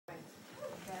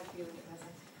you when it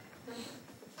doesn't.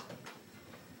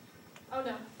 Oh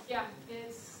no, yeah,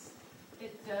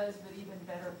 it does, but even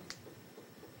better.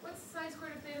 What's the sine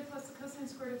squared of theta plus the cosine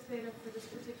squared of theta for this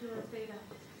particular theta?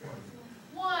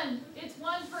 1. It's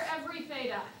 1 for every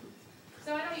theta.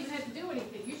 So I don't even have to do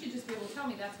anything. You should just be able to tell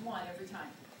me that's 1 every time.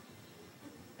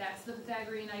 That's the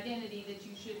Pythagorean identity that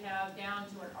you should have down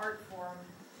to an art form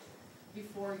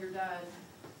before you're done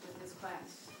with this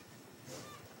class.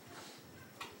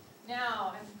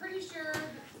 Now, I'm pretty sure...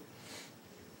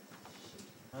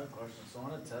 I have a question. So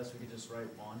on a test, we could just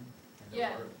write 1?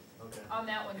 Yeah. Okay. On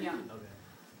that one, yeah. Okay.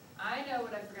 I know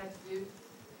what I forgot to do.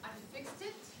 I fixed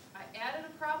it. I added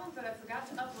a problem, but I forgot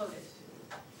to upload it.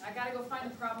 I got to go find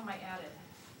the problem I added.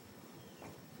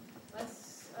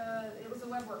 It was a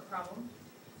web work problem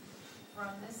from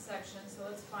this section, so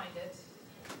let's find it.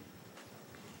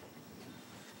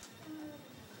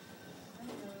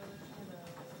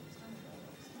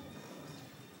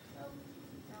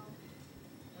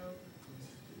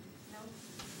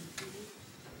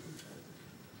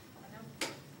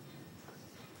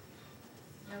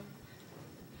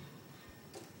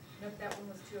 Nope, that one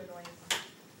was too annoying.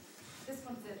 This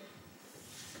one's it.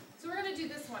 So we're going to do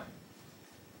this one.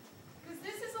 Because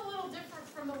this is a little different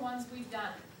from the ones we've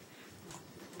done.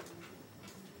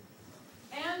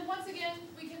 And once again,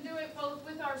 we can do it both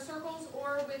with our circles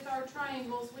or with our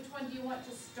triangles. Which one do you want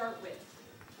to start with?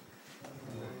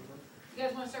 You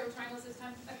guys want to start with triangles this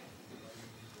time? Okay.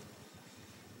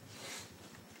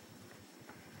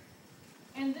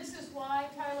 And this is why,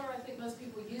 Tyler, I think most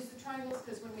people use the triangles,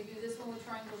 because when we do this one with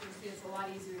triangles, you see it's a lot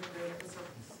easier than doing it with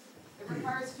circles. It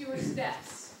requires fewer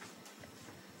steps.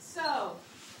 So,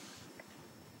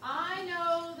 I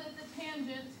know that the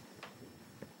tangent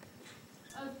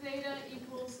of theta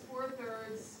equals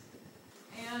 4/3,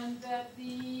 and that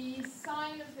the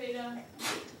sine of theta,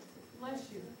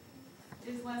 bless you,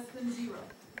 is less than 0.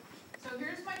 So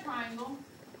here's my triangle.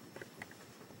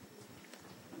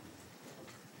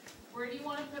 Where do you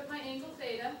want to put my angle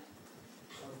theta?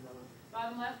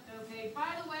 Bottom left. Okay.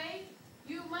 By the way,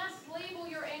 you must label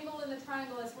your angle in the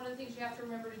triangle. That's one of the things you have to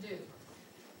remember to do.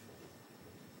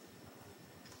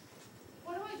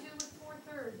 What do I do with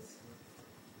 4/3?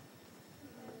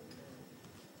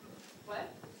 What?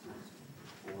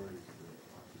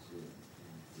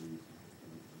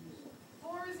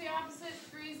 4 is the opposite,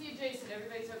 3 is the adjacent.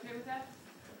 Everybody's okay with that?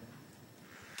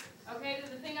 Okay,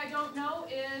 the thing I don't know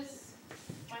is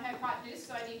my hypotenuse,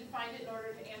 so I need to find it in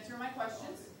order to answer my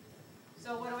questions.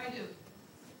 So what do?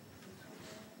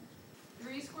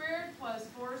 3 squared plus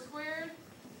 4 squared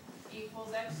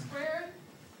equals x squared.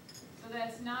 So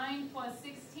that's 9 plus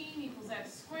 16 equals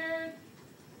x squared.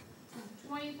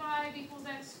 25 equals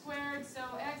x squared, so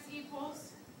x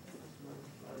equals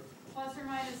plus or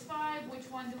minus 5. Which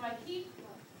one do I keep?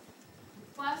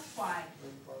 Plus y.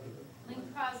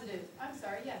 Link positive. I'm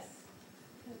sorry, yes.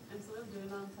 Instead of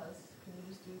doing on test, can you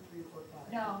just do 3, 4,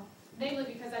 5? No, mainly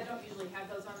because I don't usually have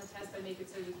those on the test. I make it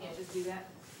so you can't just do that.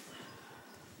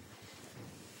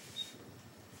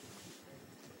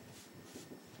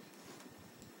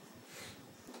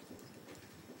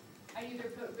 I either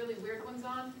put really weird ones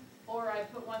on, or I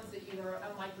put ones that you are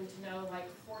unlikely to know, like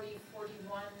 40,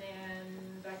 41,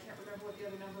 and I can't remember what the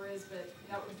other number is, but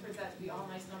that one turns out to be all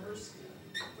nice numbers.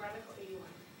 Radical 81.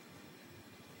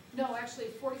 No, actually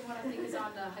 41 I think is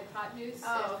on the hypotenuse,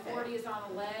 Oh, and 40 is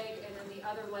on a leg, and then the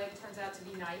other leg turns out to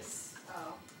be nice.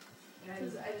 Oh. And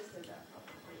Because I just did that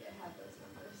probably. It had those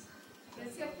numbers.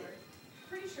 Yes, yeah,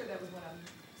 pretty sure that was one of them.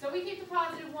 So we keep the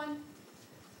positive one.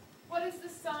 What is the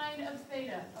sine of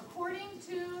theta? According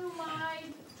to my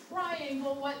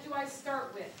triangle, what do I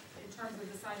start with in terms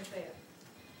of the sine of theta?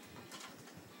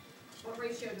 What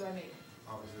ratio do I make?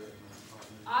 Opposite.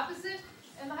 Opposite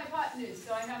and the hypotenuse.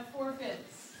 So I have 4/5.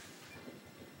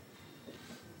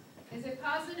 Is it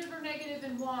positive or negative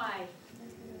and why?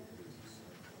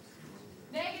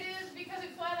 Negative because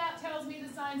it flat out tells me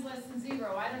the sine's less than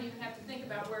 0. I don't even have to think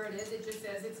about where it is. It just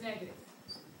says it's negative.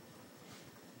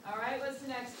 All right, what's the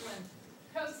next one?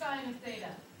 Cosine of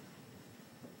theta.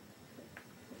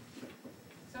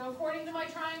 So according to my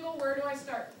triangle, where do I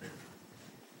start?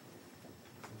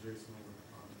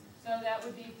 So that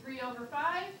would be 3/5.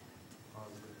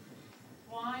 Positive.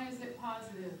 Why is it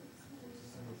positive?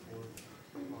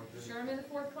 Sure I'm in the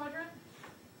 4th quadrant?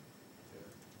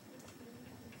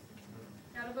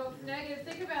 Gotta vote for negative.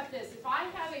 Think about this. If I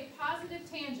have a positive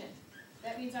tangent,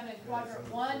 that means I'm in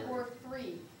quadrant 1 or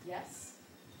 3. Yes?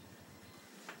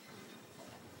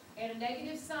 And a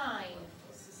negative sine.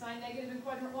 Is the sine negative in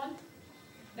quadrant 1?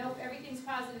 Nope, everything's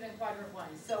positive in quadrant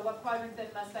 1. So what quadrant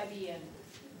then must I be in?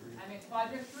 I'm in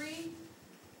quadrant 3.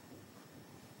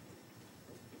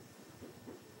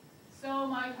 So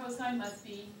my cosine must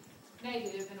be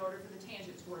negative in order for the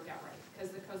tangent to work out right,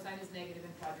 because the cosine is negative in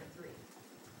quadrant 3.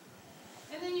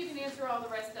 And then you can answer all the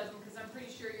rest of them, because I'm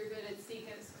pretty sure you're good at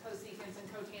secants, cosecants, and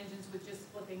cotangents with just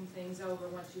flipping things over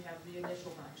once you have the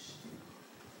initial bunch.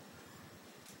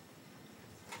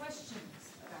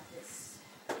 Questions about this?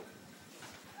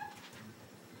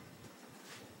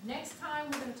 Next time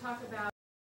we're going to talk about